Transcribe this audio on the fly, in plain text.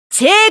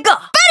제거!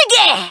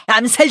 빠르게!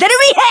 암살자를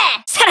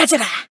위해!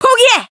 사라져라!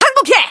 포기해!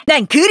 항복해!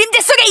 난 그림자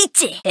속에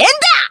있지! 엔다!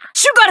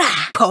 죽어라!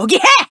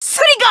 포기해!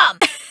 수리검!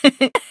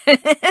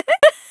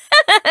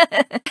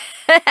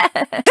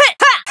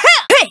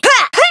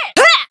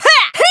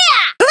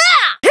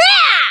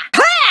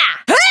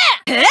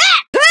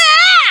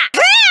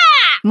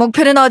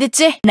 목표는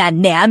어딨지?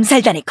 난 내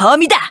암살단의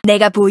검이다!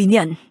 내가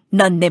보이면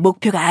넌 내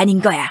목표가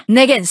아닌 거야.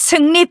 내겐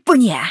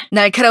승리뿐이야.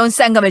 날카로운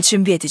쌍검을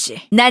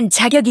준비해두지. 난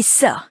자격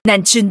있어.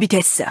 난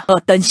준비됐어.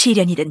 어떤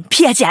시련이든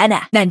피하지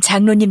않아. 난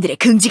장로님들의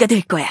긍지가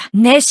될 거야.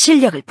 내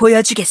실력을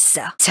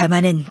보여주겠어.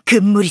 자만은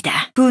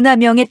금물이다. 부나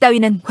명예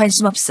따위는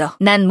관심 없어.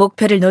 난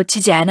목표를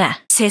놓치지 않아.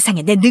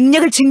 세상에 내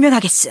능력을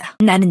증명하겠어.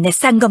 나는 내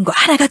쌍검과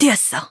하나가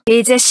되었어.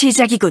 이제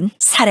시작이군.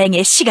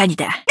 살행의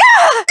시간이다.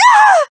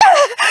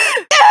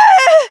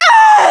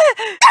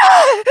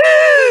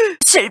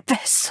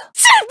 실패했어.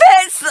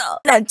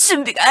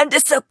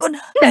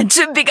 난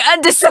준비가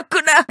안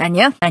됐었구나.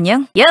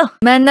 안녕. 여,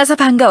 만나서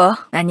반가워.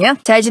 안녕,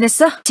 잘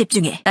지냈어?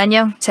 집중해.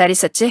 안녕, 잘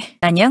있었지?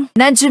 안녕,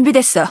 난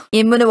준비됐어.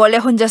 임무는 원래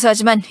혼자서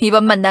하지만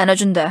이번만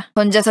나눠준다.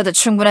 혼자서도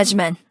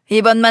충분하지만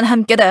이번만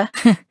함께다.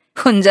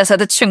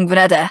 혼자서도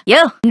충분하다.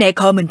 여, 내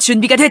검은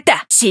준비가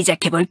됐다.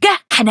 시작해볼까?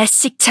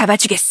 하나씩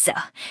잡아주겠어.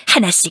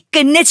 하나씩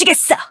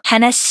끝내주겠어.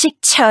 하나씩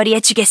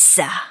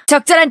처리해주겠어.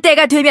 적절한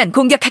때가 되면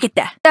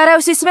공격하겠다.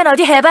 따라올 수 있으면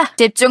어디 해봐.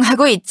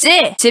 집중하고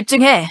있지?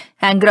 집중해.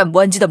 안 그럼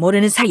뭔지도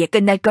모르는 사이에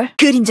끝날걸?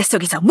 그림자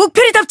속에서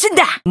목표를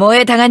덮친다.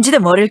 뭐에 당한지도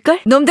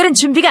모를걸? 놈들은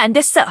준비가 안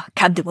됐어.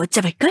 감도 못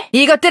잡을걸?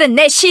 이것들은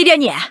내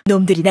시련이야.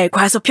 놈들이 날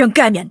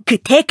과소평가하면 그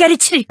대가를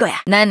치를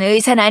거야. 난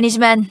의사는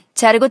아니지만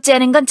자르고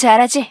째는 건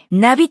잘하지.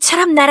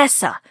 나비처럼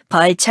날았어.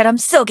 벌처럼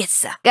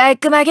쏘겠어.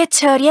 깔끔하게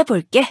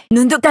처리해볼게.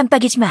 눈도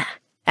깜빡이지 마.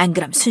 안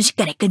그럼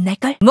순식간에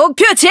끝날걸?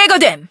 목표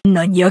제거됨!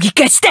 넌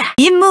여기까지다!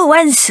 임무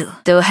완수!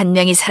 또 한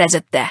명이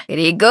사라졌다.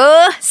 그리고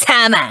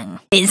사망!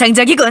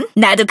 인상적이군.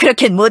 나도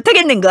그렇게는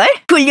못하겠는걸?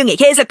 훌륭해.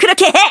 계속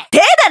그렇게 해!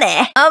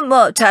 대단해!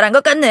 잘한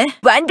것 같네.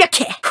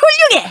 완벽해!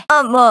 훌륭해!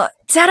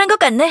 잘한 것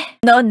같네.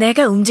 너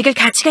내가 움직일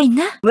가치가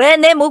있나? 왜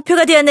내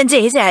목표가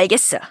되었는지 이제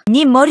알겠어.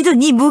 네 머리도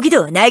네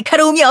무기도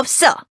날카로움이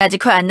없어.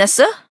 아직 화 안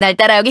났어? 날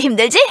따라오기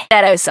힘들지?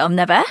 따라올 수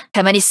없나 봐.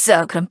 가만히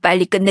있어. 그럼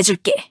빨리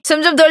끝내줄게.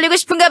 숨 좀 돌리고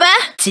싶은가 봐.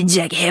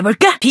 진지하게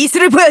해볼까?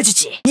 비술을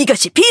보여주지.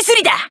 이것이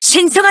비술이다.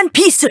 신성한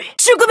비술.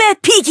 죽음의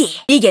비기.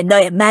 이게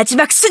너의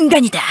마지막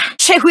순간이다.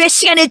 최후의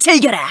시간을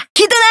즐겨라.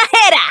 기도나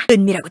해라.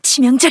 은밀하고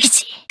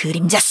치명적이지.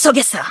 그림자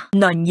속에서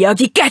넌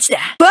여기까지다.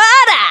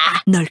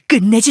 봐라. 널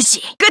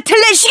끝내주지. 끝을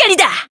낼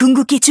시간이다.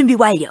 궁극기 준비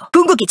완료.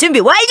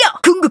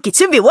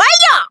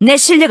 내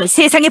실력을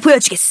세상에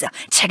보여주겠어.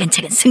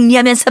 차근차근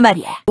승리하면서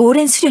말이야.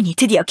 오랜 수련이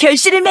드디어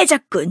결실을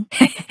맺었군.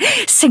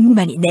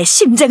 승리만이 내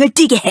심장을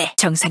뛰게 해.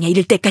 정상에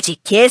이를 때까지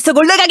계속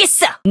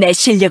올라가겠어. 내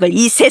실력을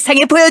이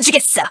세상에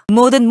보여주겠어.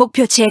 모든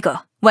목표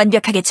제거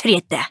완벽하게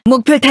처리했다.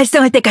 목표를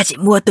달성할 때까지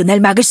무엇도 날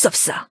막을 수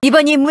없어.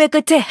 이번 임무의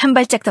끝에 한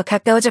발짝 더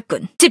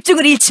가까워졌군.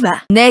 집중을 잃지 마.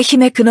 내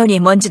힘의 근원이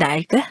뭔지는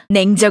알까?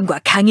 냉정과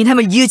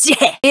강인함을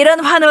유지해. 이런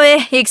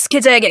환호에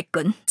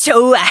익숙해져야겠군.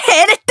 좋아,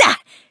 해냈다.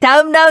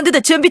 다음 라운드도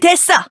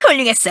준비됐어.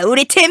 훌륭했어,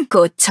 우리 팀.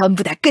 곧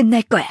전부 다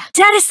끝날 거야.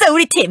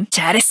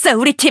 잘했어,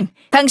 우리 팀.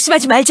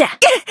 방심하지 말자.